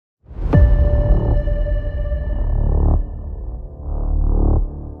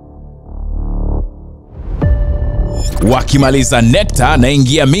Wakimaliza Nectar na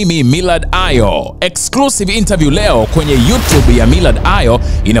ingia mimi Millard Ayo. Exclusive interview leo kwenye YouTube ya Millard Ayo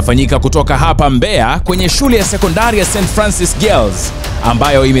inafanyika kutoka hapa Mbeya kwenye shule ya sekondari ya St. Francis Girls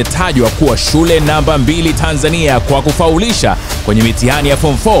ambayo imetajwa kuwa shule namba 2 Tanzania kwa kufaulisha kwenye mitihani ya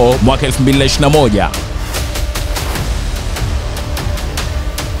Form 4 mwaka 2021.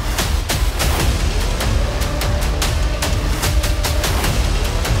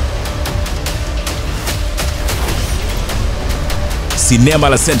 Sinema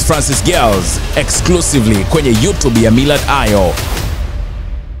la St. Francis Girls exclusively kwenye YouTube ya Millard Ayo.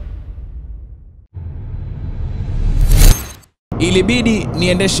 Ilibidi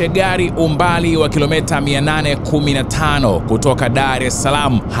niendeshe gari umbali wa kilomita 815 kutoka Dar es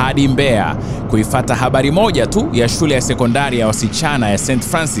Salaam hadi Mbeya kuifata habari moja tu ya shule ya sekondari ya wasichana ya St.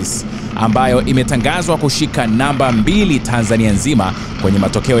 Francis ambayo imetangazwa kushika namba 2 Tanzania nzima kwenye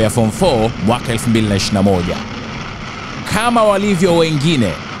matokeo ya Form 4 mwaka 2021. Kama walivyo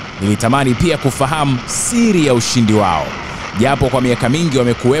wengine, nilitamani pia kufahamu siri ya ushindi wao. Japo kwa miaka mingi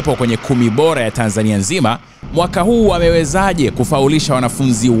wamekuwepo kwenye 10 bora ya Tanzania nzima, mwaka huu wamewezaje kufaulisha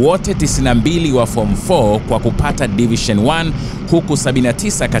wanafunzi wote 92 wa Form 4 kwa kupata Division 1 huku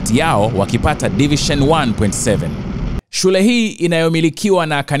 79 kati yao wakipata Division 1.7. Shule hii inayomilikiwa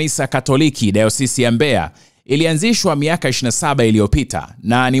na kanisa Katoliki Dayosisi ya Mbeya ilianzishwa miaka 27 iliyopita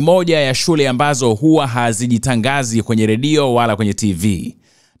na ni moja ya shule ambazo huwa hazijitangazi kwenye redio wala kwenye TV,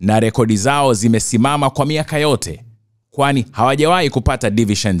 na rekodi zao zimesimama kwa miaka yote, kwani hawajawahi kupata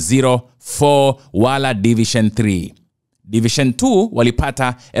Division 0, 4 wala Division 3. Division 2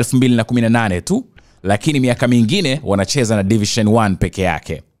 walipata 2018 tu, lakini miaka mingine wanacheza na Division 1 peke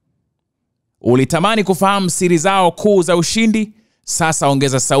yake. Ulitamani kufahamu siri zao kuu za ushindi? Sasa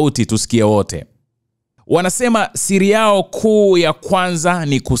ongeza sauti tusikie wote. Wanasema siri yao kuu ya kwanza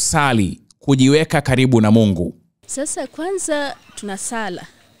ni kusali, kujiweka karibu na Mungu. Sasa kwanza tunasala.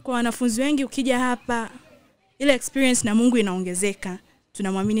 Kwa wanafunzi wengi ukija hapa, ile experience na Mungu inaongezeka.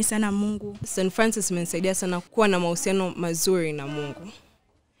 Tunamwamini sana Mungu. St. Francis imenisaidia sana kuwa na mahusiano mazuri na Mungu.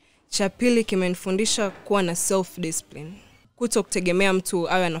 Cha pili kimenifundisha kuwa na self discipline. Kutokutegemea mtu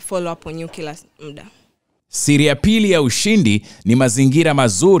awe ana follow up on you kila muda. Siri ya pili ya ushindi ni mazingira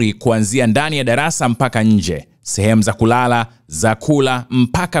mazuri kuanzia ndani ya darasa mpaka nje, sehemu za kulala, za kula,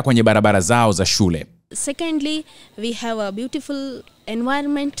 mpaka kwenye barabara zao za shule. Secondly, we have a beautiful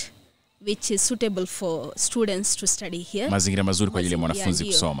environment which is suitable for students to study here. Mazingira mazuri kwa ajili ya mwanafunzi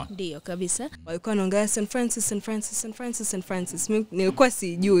kusoma. Ndio kabisa. Walikuwa wanaongea St. Francis. Nilikuwa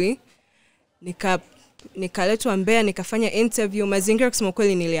sijui. Nikaletwa Mbeya nikafanya interview. Mazingira kusema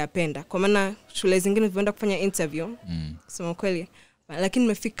kweli niliyapenda. Kwa maana shule zingine zilienda kufanya interview. Kusema kweli. Lakini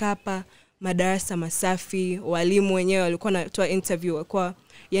nimefika hapa, madarasa masafi, walimu wenyewe walikuwa wanatoa interview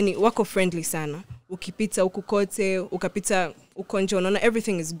wako friendly sana. Ukipita huku kote, ukapita uko nje unaona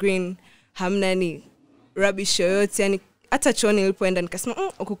everything is green, hamna ni rubbish yoyote, hata chooni nilipoenda nikasema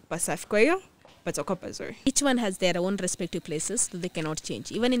huku pasafi. Kwa hiyo patakuwa pazuri. Each one has their own respective places that they cannot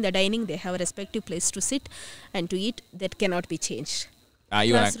change. Even in the dining they have a respective place to sit and to eat that cannot be changed.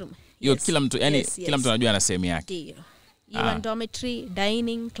 Yes. Kila mtu kila mtu anajua ana sehemu yake. Even dormitory,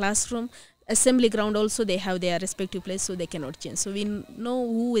 dining, classroom, assembly ground also they have their respective place, so they cannot change. So we know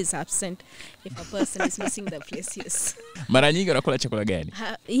who is absent if a person is missing the place. Yes. Mara nyingi unakula chakula gani?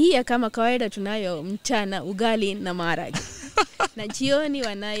 Hii kama kawaida tunayo mchana ugali na maharage. Na jioni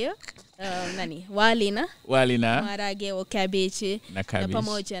wanayo wali na maharage au cabbage na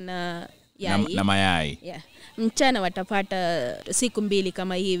pamoja na yai na mayai. Yeah. Mchana watapata siku 2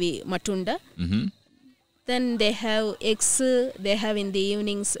 kama hivi matunda. Then they have eggs, they have in the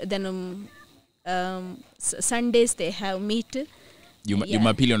evenings, then Sundays they have meat.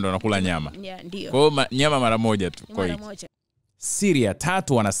 Jumapili ndo wanakula nyama. Yeah, ndio. Kwa hiyo nyama mara moja tu kwa hiyo. Siri ya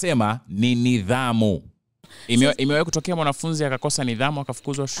tatu wanasema ni nidhamu. Imewahi kutokea mwanafunzi akakosa nidhamu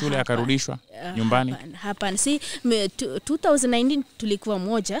akafukuzwa shule akarudishwa nyumbani? Hapana. 2019 tulikuwa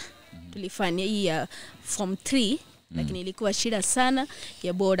moja, tulifanya hii ya Form 3, lakini ilikuwa shida sana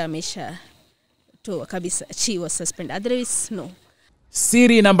ya board amesha to kabisa, she was suspended, otherwise no.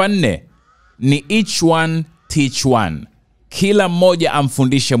 Siri namba 4 ni each one teach one. Kila mmoja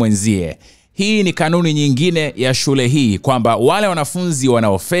amfundishe mwenzie. Hii ni kanuni nyingine ya shule hii kwamba wale wanafunzi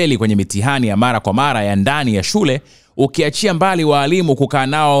wanaofeli kwenye mitihani ya mara kwa mara ya ndani ya shule, ukiachia mbali walimu kukaa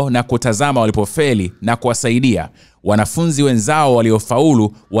nao na kutazama walipofeli na kuwasaidia, wanafunzi wenzao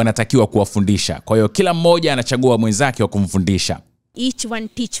waliofaulu wanatakiwa kuwafundisha. Kwa hiyo kila mmoja anachagua mwenzake wa kumfundisha. Each one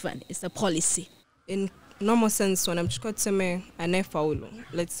teach one is the policy. In normal sense, wanamchukua tuseme anayefaulu,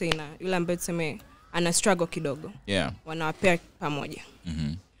 let's say na yule ambaye tuseme ana struggle kidogo. Yeah. Wanawapea pamoja.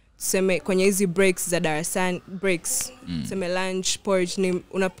 tuseme kwenye hizi breaks za darasani, breaks tuseme lunch, porridge,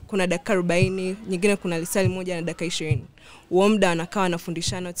 kuna dakika 40, nyingine kuna lisali moja na dakika 20. Huo muda anakaa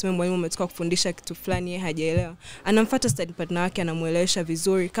anafundishana, tuseme mwalimu ametoka kufundisha kitu fulani yeye hajaelewa, anamfuata study partner wake anamuelewesha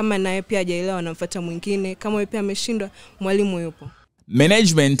vizuri, kama naye pia hajaelewa anamfuata mwingine, kama yeye pia ameshindwa mwalimu yupo.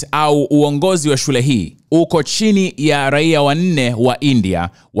 Management au uongozi wa shule hii uko chini ya raia 4 wa India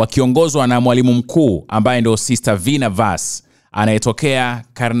wakiongozwa na mwalimu mkuu ambaye ndio Sister Veena Vas anayetokea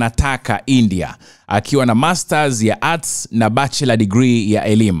Karnataka, India, akiwa na masters ya arts na bachelor degree ya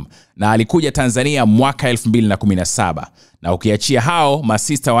elimu, na alikuja Tanzania mwaka 2017. Na ukiachia hao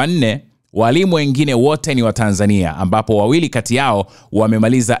masista 4, walimu wengine wote ni wa Tanzania, ambapo 2 kati yao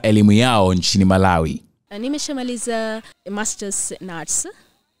wamemaliza elimu yao nchini Malawi. Nimeshamaliza masters in arts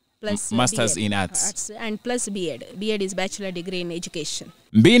plus masters BEd, in arts and plus BEd. BEd is bachelor degree in education.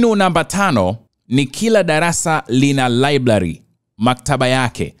 Mbinu namba 5 ni kila darasa lina library, maktaba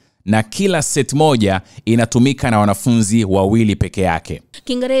yake, na kila set moja inatumika na wanafunzi 2 peke yake.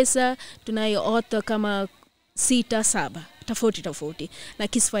 Kiingereza tunayo author kama 6-7 tofauti, na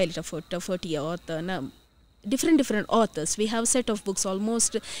Kiswahili tofauti ya author, na different authors. We have set of books,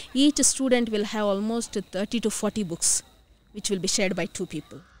 almost each student will have almost 30 to 40 books which will be shared by 2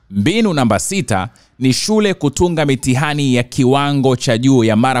 people. Mbinu namba 6 ni shule kutunga mitihani ya kiwango cha juu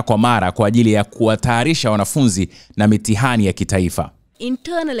ya mara kwa mara kwa ajili ya kuwatayarisha wanafunzi na mitihani ya kitaifa.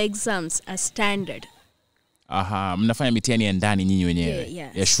 Internal exams are standard. Mnafanya mitihani ya ndani nyinyi wenyewe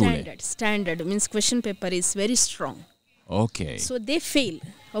ya shule. Standard means question paper is very strong. Okay. So they fail.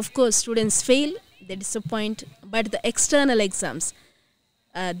 Of course students fail, they disappoint, but the external exams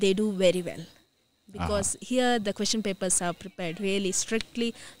they do very well. Because here the question papers are prepared really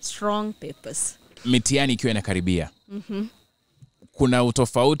strictly strong papers. Mitihani ikiwa inakaribia. Kuna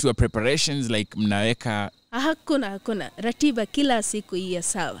utofauti wa preparations, like mnaweka? Hakuna. Ratiba kila siku ya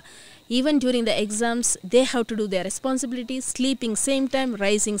sawa. Even during the exams they have to do their responsibilities, sleeping same time,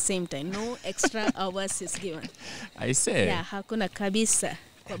 rising same time. No extra hours is given. I say. Yeah, hakuna kabisa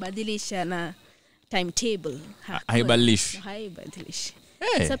kubadilisha na timetable. Haibadilishi.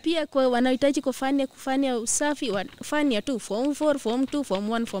 Hey. Sasa pia kwa wanahitaji kufanya usafi, wafanya tu form 4, form 2, form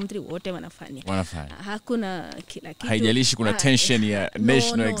 1, form 3 wote wanafanya. Hakuna kila kitu. Haijalishi kuna tension ya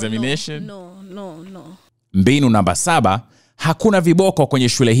national examination. No. Mbinu namba 7, hakuna viboko kwenye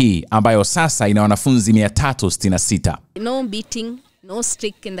shule hii ambayo sasa ina wanafunzi 366. No beating, no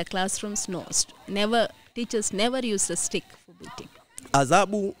stick in the classrooms, teachers never use a stick for beating.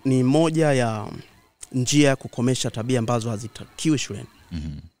 Adhabu ni moja ya njia ya kukomesha tabia ambazo hazitakiwi shuleni.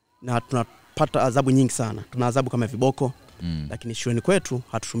 Na tunapata adhabu nyingi sana. Tuna adhabu kama viboko, lakini shuleni kwetu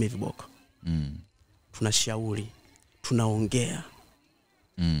hatutumii viboko. Tunashauri, tunaongea.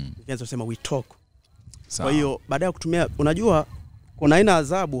 Nikianza kusema we talk. Kwa hiyo baada ya kutumia, unajua kuna aina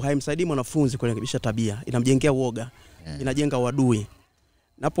adhabu haimsaidii mwanafunzi kurekebisha tabia, inamjengea uoga, inajenga uadui.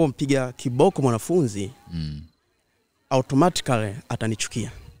 Napompiga kiboko mwanafunzi, automatically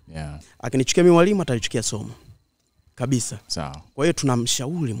atanichukia. Akinichukia mimi mwalimu atalichukia somo kabisa. Kwa hiyo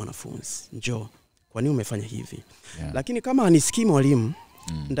tunamshauri mwanafunzi, njoo, kwa nini umefanya hivi? Lakini kama anisikii mwalimu,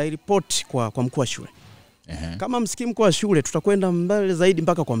 ndairipoti kwa mkuu wa shule. Kama msikii mkuu wa shule, tutakwenda mbele zaidi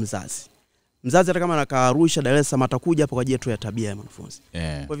mpaka kwa mzazi. Mzazi hata kama anakarusha Dar es Salaam atakuja hapo kwa ajili ya tabia ya mwanafunzi.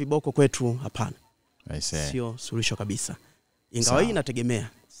 Kwa viboko kwetu hapana. Sio suluhisho kabisa. Ingawa hii inategemea.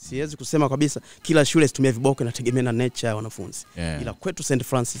 Siwezi kusema kabisa kila shule situmie viboko, inategemea na nature ya wanafunzi. Ila kwetu St.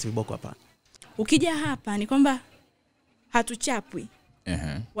 Francis viboko hapana. Ukija hapa ni kwamba hatuchapwi.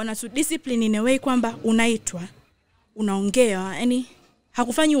 Wanatu discipline in a way kwamba unaitwa, unaongea, yani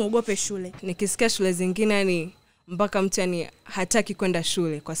hakufanyi uogope shule. Nikisikia shule zingine yani mpaka mtu yani hataki kwenda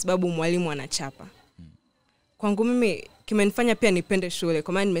shule kwa sababu mwalimu anachapa. Kwangu mimi kimenifanya pia nipende shule,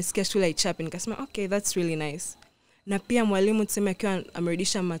 kwa maana nimesikia shule haichapi, nikasema okay, that's really nice. Na pia mwalimu tuseme akiwa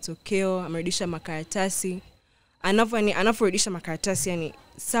amerudisha matokeo, amerudisha makaratasi, anaporudisha makaratasi yani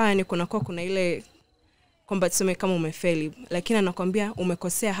sawa, yani kuna ile kwamba tuseme kama umefeli, lakini anakuambia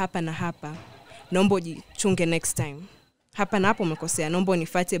umekosea hapa na hapa, naomba ujichunge next time. Hapa na hapo umekosea, naomba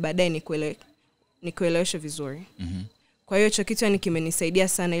unifuate baadaye nikueleweshe vizuri. Kwa hiyo hicho kitu yani kimenisaidia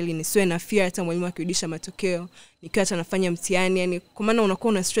sana ili nisiwe na fear hata mwalimu akirudisha matokeo, nikiwa hata nafanya mtihani, yani kwa maana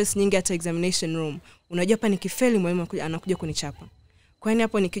unakuwa una stress nyingi hata examination room. Unajua hapa nikifeli mwalimu anakuja kunichapa. Kwa hiyo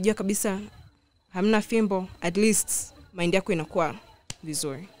hapo nikijua kabisa hamna fimbo, at least mind yako inakuwa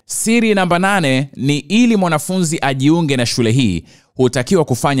vizuri. Siri namba 8 ni ili mwanafunzi ajiunge na shule hii, hutakiwa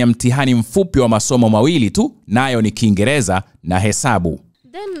kufanya mtihani mfupi wa masomo 2 tu, nayo ni Kiingereza na hesabu.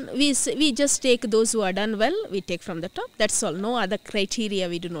 Then we just take those who are done well, we take from the top. That's all. No other criteria,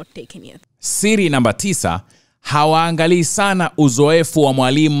 we do not take any other. Siri namba 9, hawaangalii sana uzoefu wa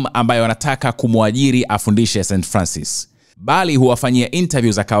mwalimu ambaye wanataka kumwajiri afundishe St. Francis, bali huwafanyia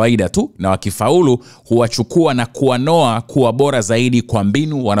interview za kawaida tu, na wakifaulu huwachukua na kuwanoa kuwa bora zaidi kwa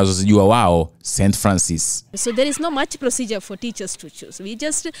mbinu wanazozijua wao St. Francis. So there is no much procedure for teachers to choose.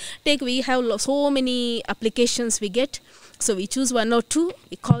 We have so many applications we get. So we choose 1 or 2,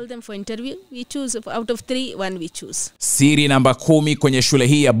 we call them for interview. We choose out of 3, 1 we choose. Siri namba 10 kwenye shule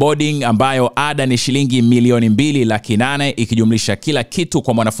hii ya boarding ambayo ada ni shilingi 2,800,000 ikijumlisha kila kitu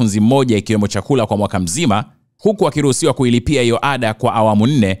kwa mwanafunzi mmoja ikiwemo chakula kwa mwaka mzima, huku akiruhusiwa kuilipia hiyo ada kwa awamu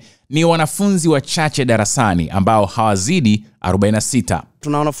 4, ni wanafunzi wachache darasani ambao hawazidi 46.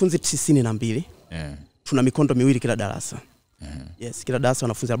 Tuna wanafunzi 92. Tuna mikondo 2 kila darasa. Yes, kila darasa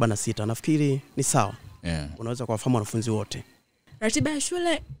wanafunzi 46. Nafikiri ni sawa. Unaweza kuwafahamu wanafunzi wote. Ratiba ya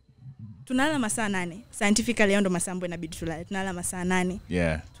shule tunalala masaa 8. Scientifically leo ndo masaa ambayo inabidi tulale. Tunalala masaa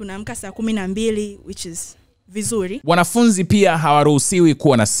 8. Tunaamka saa 12, which is vizuri. Wanafunzi pia hawaruhusiwi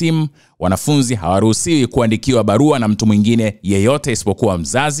kuwa na simu. Wanafunzi hawaruhusiwi kuandikiwa barua na mtu mwingine yeyote isipokuwa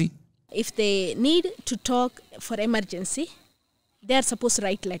mzazi. If they need to talk for emergency, they are supposed to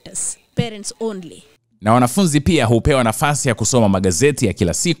write letters. Parents only. Na wanafunzi pia hupewa nafasi ya kusoma magazeti ya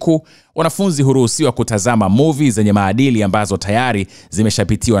kila siku. Wanafunzi huruhusiwa kutazama movie zenye maadili ambazo tayari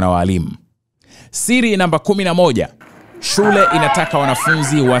zimeshapitiwa na walimu. Siri namba 11. Shule inataka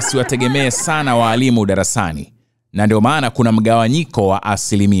wanafunzi wasiwategemee sana walimu darasani. Na ndio maana kuna mgawanyiko wa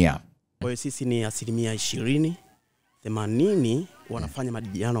asilimia. Kwa hiyo sisi ni asilimia 20, 80 wanafanya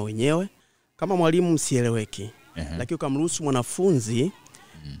majadiliano wenyewe. Kama mwalimu msieleweki, lakini ukamruhusu mwanafunzi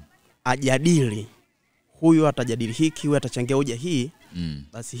ajadili, huyu atajadili hiki, huyu atachangia hoja hii,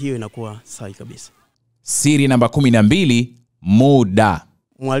 basi hiyo inakuwa sahihi kabisa. Siri namba 12, muda.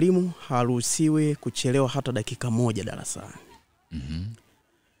 Mwalimu haruhusiwi kuchelewa hata dakika 1 darasani.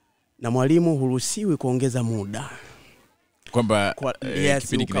 Na mwalimu huruhusiwi kuongeza muda. Kwamba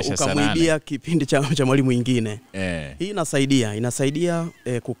kipindi ukamwibia kipindi cha mwalimu mwingine. Hii inasaidia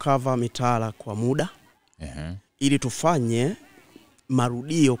kukava mitaala kwa muda. Ili tufanye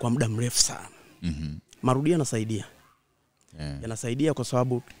marudio kwa muda mrefu sana. Marudio yanasaidia. Yanasaidia kwa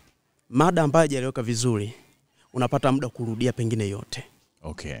sababu mada ambayo haijaeleweka vizuri unapata muda kurudia pengine yote.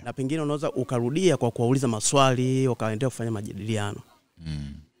 Na pengine unaweza ukarudia kwa kuuliza maswali, ukaendelea kufanya majadiliano.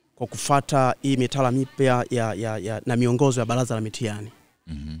 Kwa kufuata hii mitaala mipya na miongozo ya baraza la mitihani.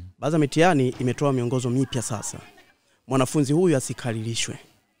 Baraza la mitihani imetoa miongozo mipya sasa. Mwanafunzi huyu asikaririshwe.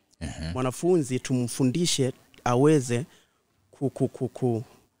 Mwanafunzi tumfundishe aweze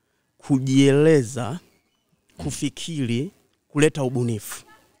kujieleza, kufikiri, kuleta ubunifu.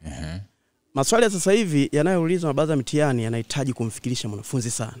 Maswali ya sasa hivi yanayoulizwa na baraza la mitihani yanahitaji kumfikirisha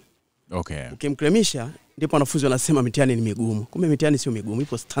mwanafunzi sana. Ukimkremisha ndipo wanafunzi wanasema mitihani ni migumu. Kumbe mitihani sio migumu,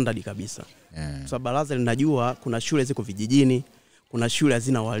 ipo standard kabisa. Kwa sababu baraza linajua kuna shule ziko vijijini, kuna shule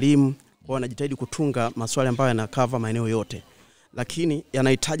hazina walimu, kwa wanajitahidi kutunga maswali ambayo yanakava maeneo yote. Lakini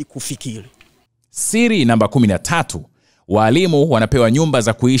yanahitaji kufikiri. Siri namba 13. Walimu wanapewa nyumba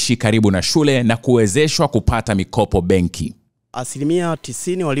za kuishi karibu na shule na kuwezeshwa kupata mikopo benki. Asilimia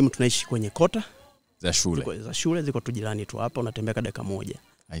 90 walimu tunaishi kwenye kota za shule. Za shule ziko tu jirani tu hapa, unatembea dakika 1.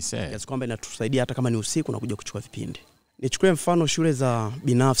 Kiasi kwamba inatusaidia hata kama ni usiku na kuja kuchukua vipindi. Nichukue mfano shule za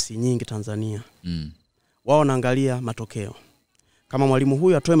binafsi nyingi Tanzania. Wao wanaangalia matokeo. Kama mwalimu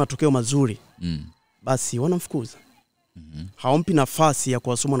huyu atoe matokeo mazuri, basi wanamfukuza. Hawampi nafasi ya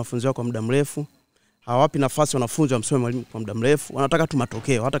kuwasoma wanafunzi wao kwa muda mrefu. Hawapi nafasi wanafunzi wamsome mwalimu kwa muda mrefu. Wanataka tu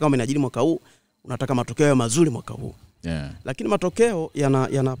matokeo. Hata kama inajili mwaka huu, unataka matokeo ya mazuri mwaka huu. Lakini matokeo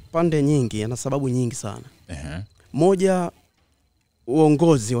yana pande nyingi, yana sababu nyingi sana. Moja,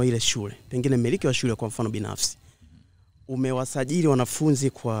 uongozi wa ile shule. Pengine mmiliki wa shule kwa mfano binafsi umewasajili wanafunzi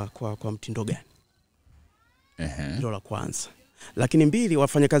kwa mtindo gani? Hilo la kwanza. Lakini 2,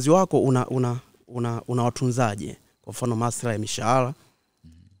 wafanyakazi wako unawatunzaje? Kwa mfano masuala ya mishahara.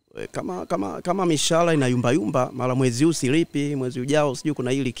 Kama mishahara inayumba mara mwezi huu silipi, mwezi ujao sijui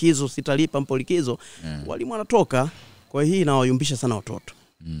kuna hili likizo sitalipa, mpo likizo, walimu wanatoka. Kwa hiyo hii inawayumbisha sana watoto.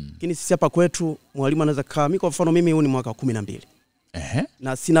 Lakini sisi hapa kwetu mwalimu anaweza kaa, mimi kwa mfano mimi huu ni mwaka wa 12.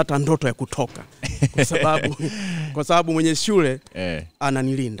 Na sina hata ndoto ya kutoka kwa sababu mwenye shule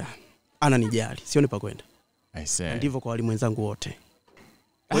ananilinda, ananijali, sioni pa kwenda. Ndivyo kwa walimu wenzangu wote.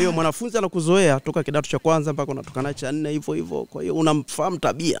 Kwa hiyo mwanafunzi anakuzoea toka kidato cha kwanza mpaka unatoka na cha 4 hivyo. Kwa hiyo unamfahamu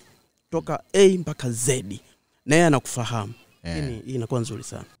tabia toka A mpaka Z. Na yeye anakufahamu. Hii inakuwa nzuri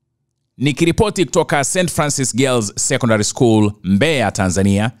sana. Nikiripoti kutoka St. Francis Girls Secondary School, Mbeya,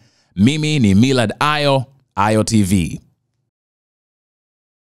 Tanzania, mimi ni Millard Ayo, Ayo TV.